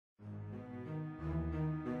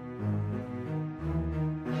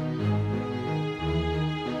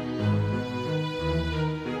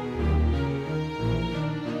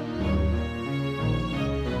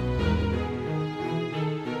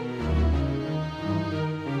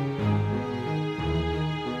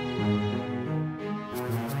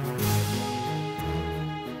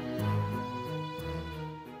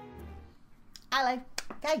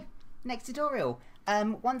Okay, next tutorial.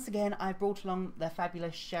 Once again, I brought along the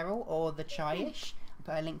fabulous Cheryl, or the Chyish. I'll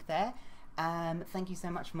put a link there. Thank you so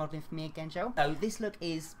much for modelling for me again, Cheryl. So this look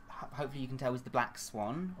is, hopefully you can tell, is the Black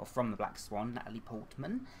Swan, or from the Black Swan, Natalie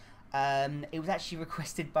Portman. It was actually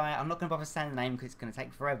requested by, I'm not going to bother saying the name because it's going to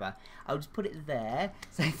take forever. I'll just put it there.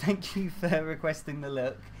 So thank you for requesting the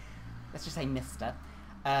look. Let's just say Mr.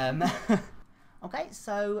 Okay,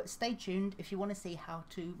 so stay tuned if you want to see how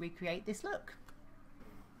to recreate this look.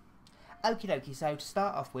 Okie dokie, so to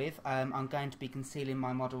start off with, I'm going to be concealing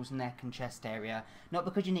my model's neck and chest area. Not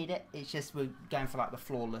because you need it, it's just we're going for like the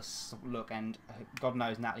flawless look, and God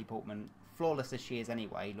knows Natalie Portman, flawless as she is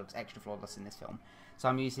anyway, looks extra flawless in this film. So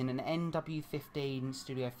I'm using an NW15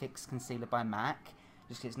 Studio Fix concealer by MAC,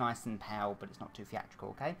 just 'cause it's nice and pale, but it's not too theatrical,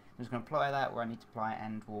 okay? I'm just going to apply that where I need to apply it,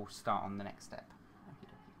 and we'll start on the next step.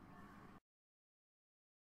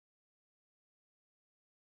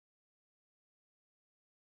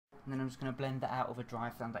 And then I'm just going to blend that out with a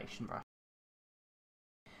dry foundation brush.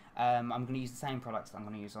 I'm going to use the same products that I'm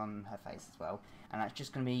going to use on her face as well, and that's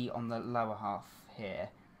just going to be on the lower half here,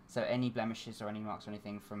 so any blemishes or any marks or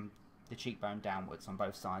anything from the cheekbone downwards on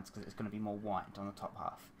both sides, because it's going to be more white on the top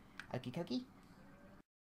half. Okie dokie.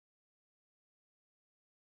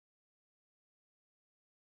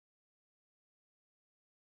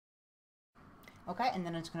 Okay, and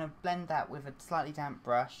then I'm just going to blend that with a slightly damp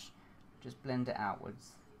brush, just blend it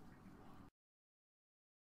outwards.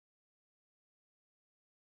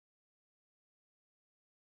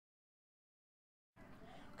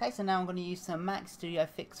 Okay, so now I'm going to use some MAC Studio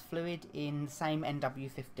Fix Fluid in the same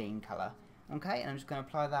NW15 colour. Okay, and I'm just going to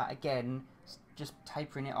apply that again, just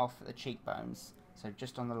tapering it off at the cheekbones. So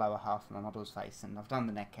just on the lower half of my model's face, and I've done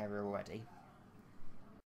the neck area already.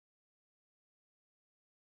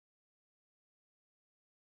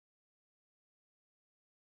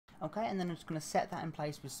 Okay, and then I'm just going to set that in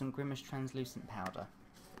place with some Grimace translucent powder.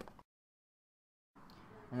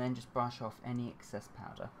 And then just brush off any excess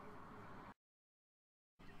powder.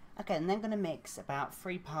 Okay, and then I'm going to mix about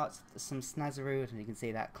 3 parts of some Snazaroo, and you can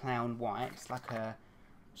see that clown white. It's like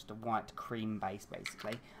just a white cream base,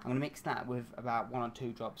 basically. I'm going to mix that with about 1 or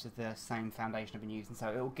 2 drops of the same foundation I've been using, so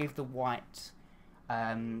it will give the white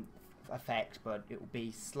effect, but it will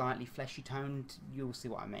be slightly fleshy toned. You'll see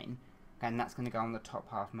what I mean. Okay, and that's going to go on the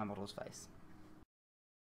top half of my model's face.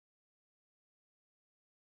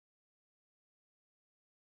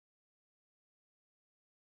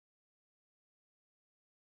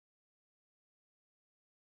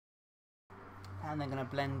 And then going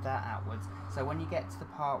to blend that outwards. So when you get to the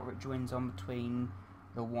part where it joins on between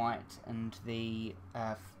the white and the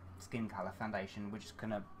skin colour foundation, we're just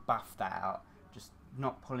going to buff that out, just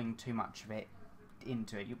not pulling too much of it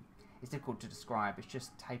into it. It's difficult to describe, it's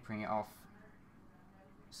just tapering it off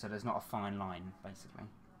so there's not a fine line, basically.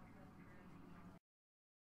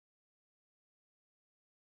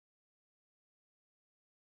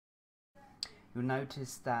 You'll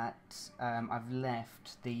notice that I've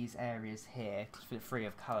left these areas here free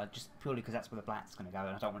of colour, just purely because that's where the black's going to go,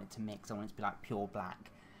 and I don't want it to mix. I want it to be like pure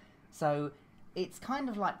black. So it's kind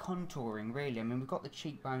of like contouring, really. I mean, we've got the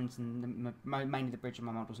cheekbones and mainly the bridge of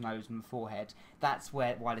my model's nose and the forehead. That's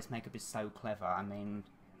why this makeup is so clever. I mean,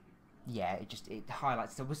 yeah, it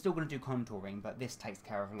highlights. So we're still going to do contouring, but this takes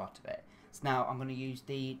care of a lot of it. So now I'm going to use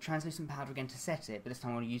the translucent powder again to set it, but this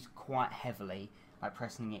time I'm going to use it quite heavily, like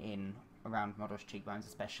pressing it in around model's cheekbones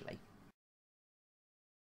especially.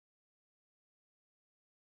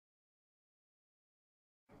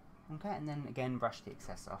 Okay, and then again brush the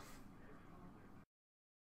excess off.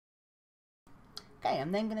 Okay,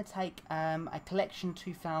 I'm then going to take a Collection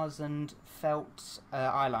 2000 felt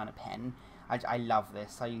eyeliner pen. I love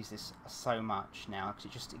this. I use this so much now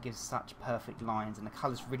because it gives such perfect lines, and the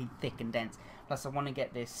colour's really thick and dense. Plus I want to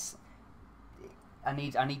get this, I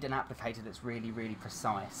need an applicator that's really, really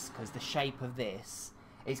precise, because the shape of this,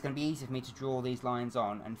 it's going to be easy for me to draw these lines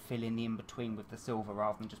on and fill in the in-between with the silver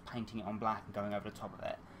rather than just painting it on black and going over the top of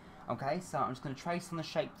it. Okay, so I'm just going to trace on the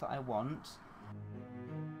shape that I want.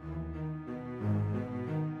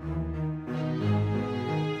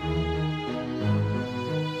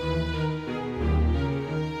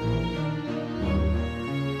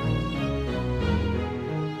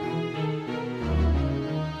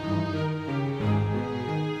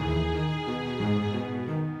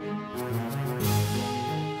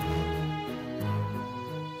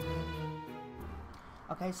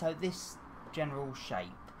 Okay, so this general shape,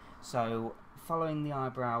 so following the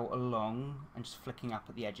eyebrow along and just flicking up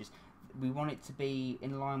at the edges, we want it to be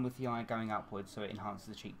in line with the eye going upwards, so it enhances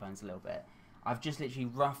the cheekbones a little bit. I've just literally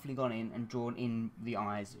roughly gone in and drawn in the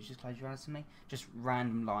eyes. Just close your eyes to me. Just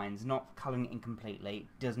random lines, not colouring it in completely.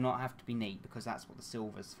 It does not have to be neat because that's what the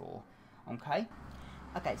silver's for. Okay?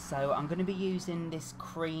 Okay, so I'm going to be using this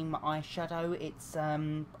cream eyeshadow. It's,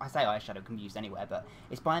 I say eyeshadow, it can be used anywhere, but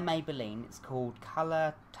it's by Maybelline. It's called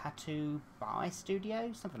Colour Tattoo by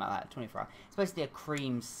Studio, something like that, 24 hours. It's basically a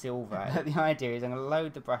cream silver. The idea is I'm going to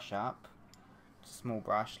load the brush up, just a small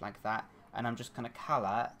brush like that, and I'm just going to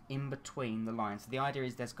colour in between the lines. So the idea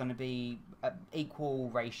is there's going to be an equal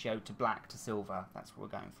ratio to black to silver. That's what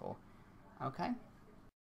we're going for. Okay?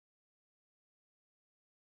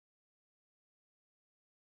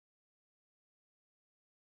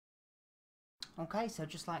 Okay, so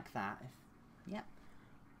just like that. Yep.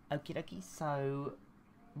 Okie dokie, so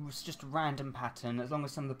it's just a random pattern. As long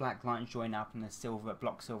as some of the black lines join up and there's silver,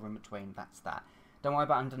 block silver in between, that's that. Don't worry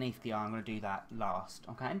about underneath the eye, I'm going to do that last,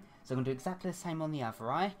 okay? So I'm going to do exactly the same on the other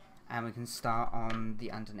eye, and we can start on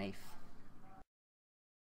the underneath.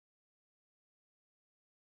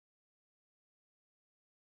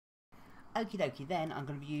 Okie dokie, then I'm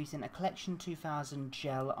going to be using a Collection 2000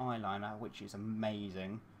 gel eyeliner, which is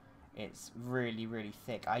amazing. It's really, really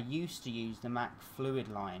thick. I used to use the MAC Fluid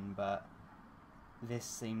line, but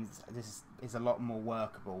this is a lot more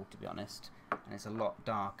workable, to be honest, and it's a lot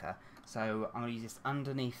darker. So I'm going to use this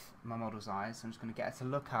underneath my model's eyes. So I'm just going to get her to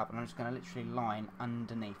look up, and I'm just going to literally line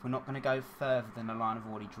underneath. We're not going to go further than the line I've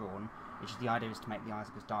already drawn, which is the idea is to make the eyes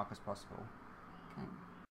look as dark as possible. Okay.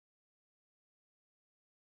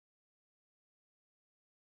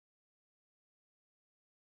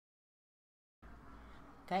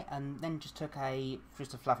 Okay, and then just took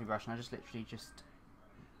just a fluffy brush, and I just literally just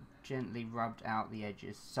gently rubbed out the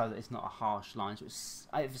edges so that it's not a harsh line, so it's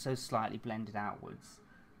ever so slightly blended outwards.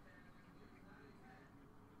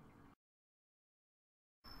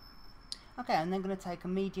 Okay, I'm then going to take a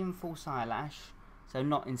medium false eyelash, so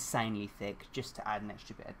not insanely thick, just to add an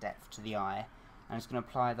extra bit of depth to the eye. I'm just going to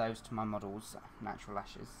apply those to my model's natural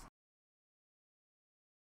lashes.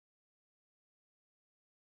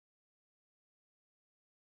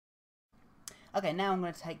 Okay, now I'm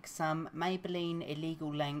going to take some Maybelline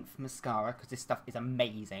Illegal Length Mascara, because this stuff is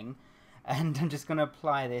amazing. And I'm just going to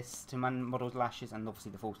apply this to my model's lashes, and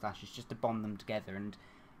obviously the false lashes, just to bond them together, and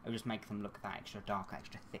it'll just make them look that extra dark,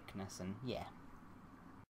 extra thickness, and yeah.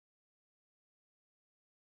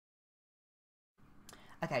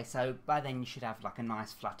 Okay, so by then you should have like a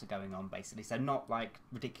nice flutter going on, basically. So not like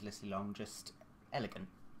ridiculously long, just elegant.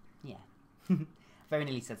 Yeah. Very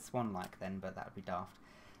nearly said Swan-like then, but that would be daft.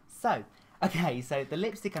 So, okay, so the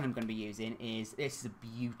lipstick I'm going to be using is, this is a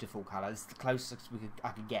beautiful colour. This is the closest I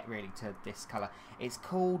could get really to this colour. It's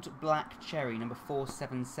called Black Cherry number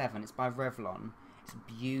 477. It's by Revlon. It's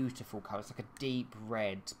a beautiful colour. It's like a deep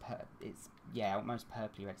red. It's, yeah, almost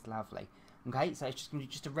purpley red. It's lovely. Okay, so it's just going to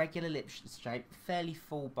be just a regular lip shape, fairly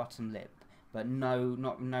full bottom lip, but no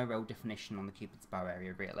real definition on the Cupid's bow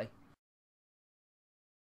area, really.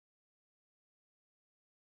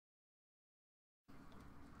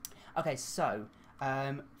 Okay, so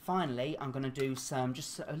finally I'm going to do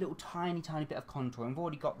just a little tiny bit of contour. I've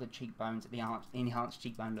already got the cheekbones, the enhanced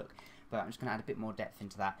cheekbone look, but I'm just going to add a bit more depth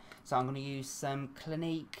into that. So I'm going to use some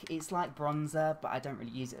Clinique. It's like bronzer, but I don't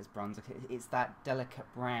really use it as bronzer. It's that delicate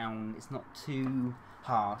brown. It's not too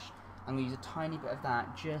harsh. I'm going to use a tiny bit of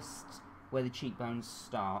that just where the cheekbones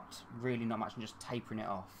start. Really not much, and just tapering it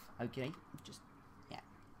off. Okay, just, yeah.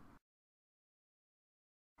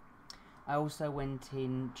 I also went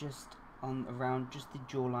in just around just the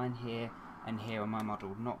jawline here and here on my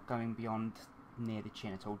model, not going beyond near the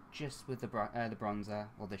chin at all, just with the bronzer,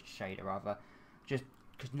 or the shader rather, just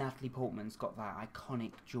because Natalie Portman's got that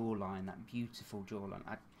iconic jawline, that beautiful jawline.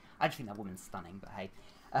 I just think that woman's stunning, but hey.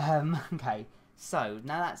 Okay, so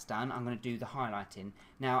now that's done, I'm going to do the highlighting.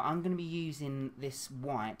 Now I'm going to be using this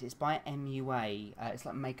white. It's by MUA. It's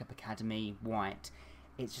like Makeup Academy white.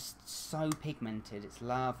 It's just so pigmented, it's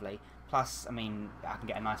lovely. Plus, I mean, I can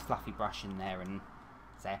get a nice fluffy brush in there, and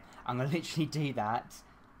so I'm going to literally do that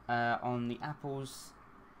on the apples,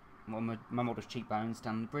 well, my model's cheekbones,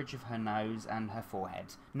 down the bridge of her nose and her forehead.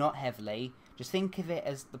 Not heavily, just think of it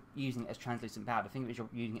as using it as translucent powder. Think of it as you're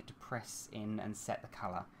using it to press in and set the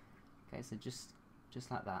colour. Okay, so just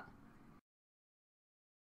like that.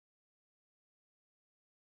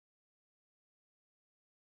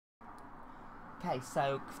 Okay,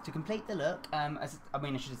 so to complete the look, I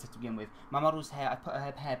should have said to begin with, my model's hair, I put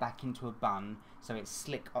her hair back into a bun, so it's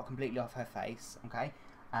slick completely off her face, okay?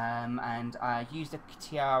 And I used a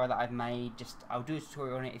tiara that I've made, I'll do a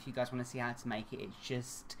tutorial on it if you guys want to see how to make it. It's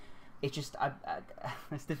just it's just,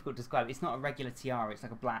 it's difficult to describe. It's not a regular tiara, it's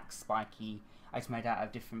like a black spiky, it's made out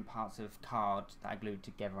of different parts of card that I glued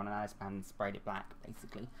together on an Alice band and sprayed it black,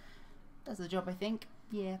 basically. Does the job, I think.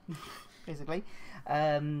 Yeah, basically.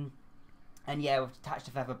 And yeah, we've attached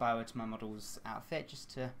a feather boa to my model's outfit just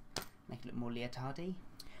to make it look more leotardy.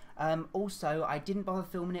 Also, I didn't bother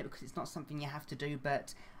filming it because it's not something you have to do,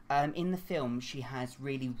 but in the film she has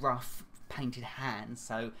really rough painted hands,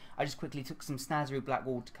 so I just quickly took some snazzy black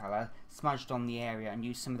watercolour, smudged on the area, and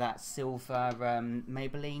used some of that silver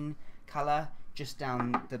Maybelline colour just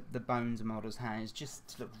down the bones of model's hands, just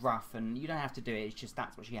to look rough. And you don't have to do it, it's just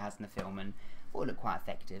that's what she has in the film, and it will look quite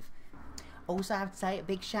effective. Also, I have to say a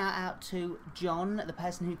big shout out to John, the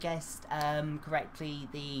person who guessed correctly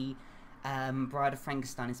the Bride of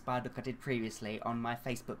Frankenstein inspired look I did previously on my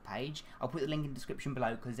Facebook page. I'll put the link in the description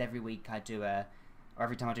below, because every week I do or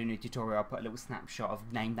every time I do a new tutorial, I'll put a little snapshot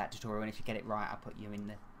of name that tutorial, and if you get it right, I'll put you in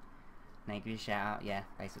the give you a shout out. Yeah,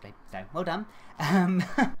 basically. So well done.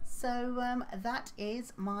 So that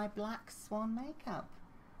is my black swan makeup.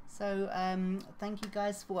 So thank you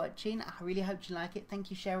guys for watching. I really hope you like it. Thank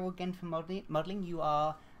you, Cheryl, again for modelling. You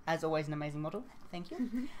are, as always, an amazing model. Thank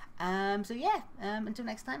you. So yeah, until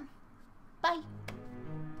next time. Bye.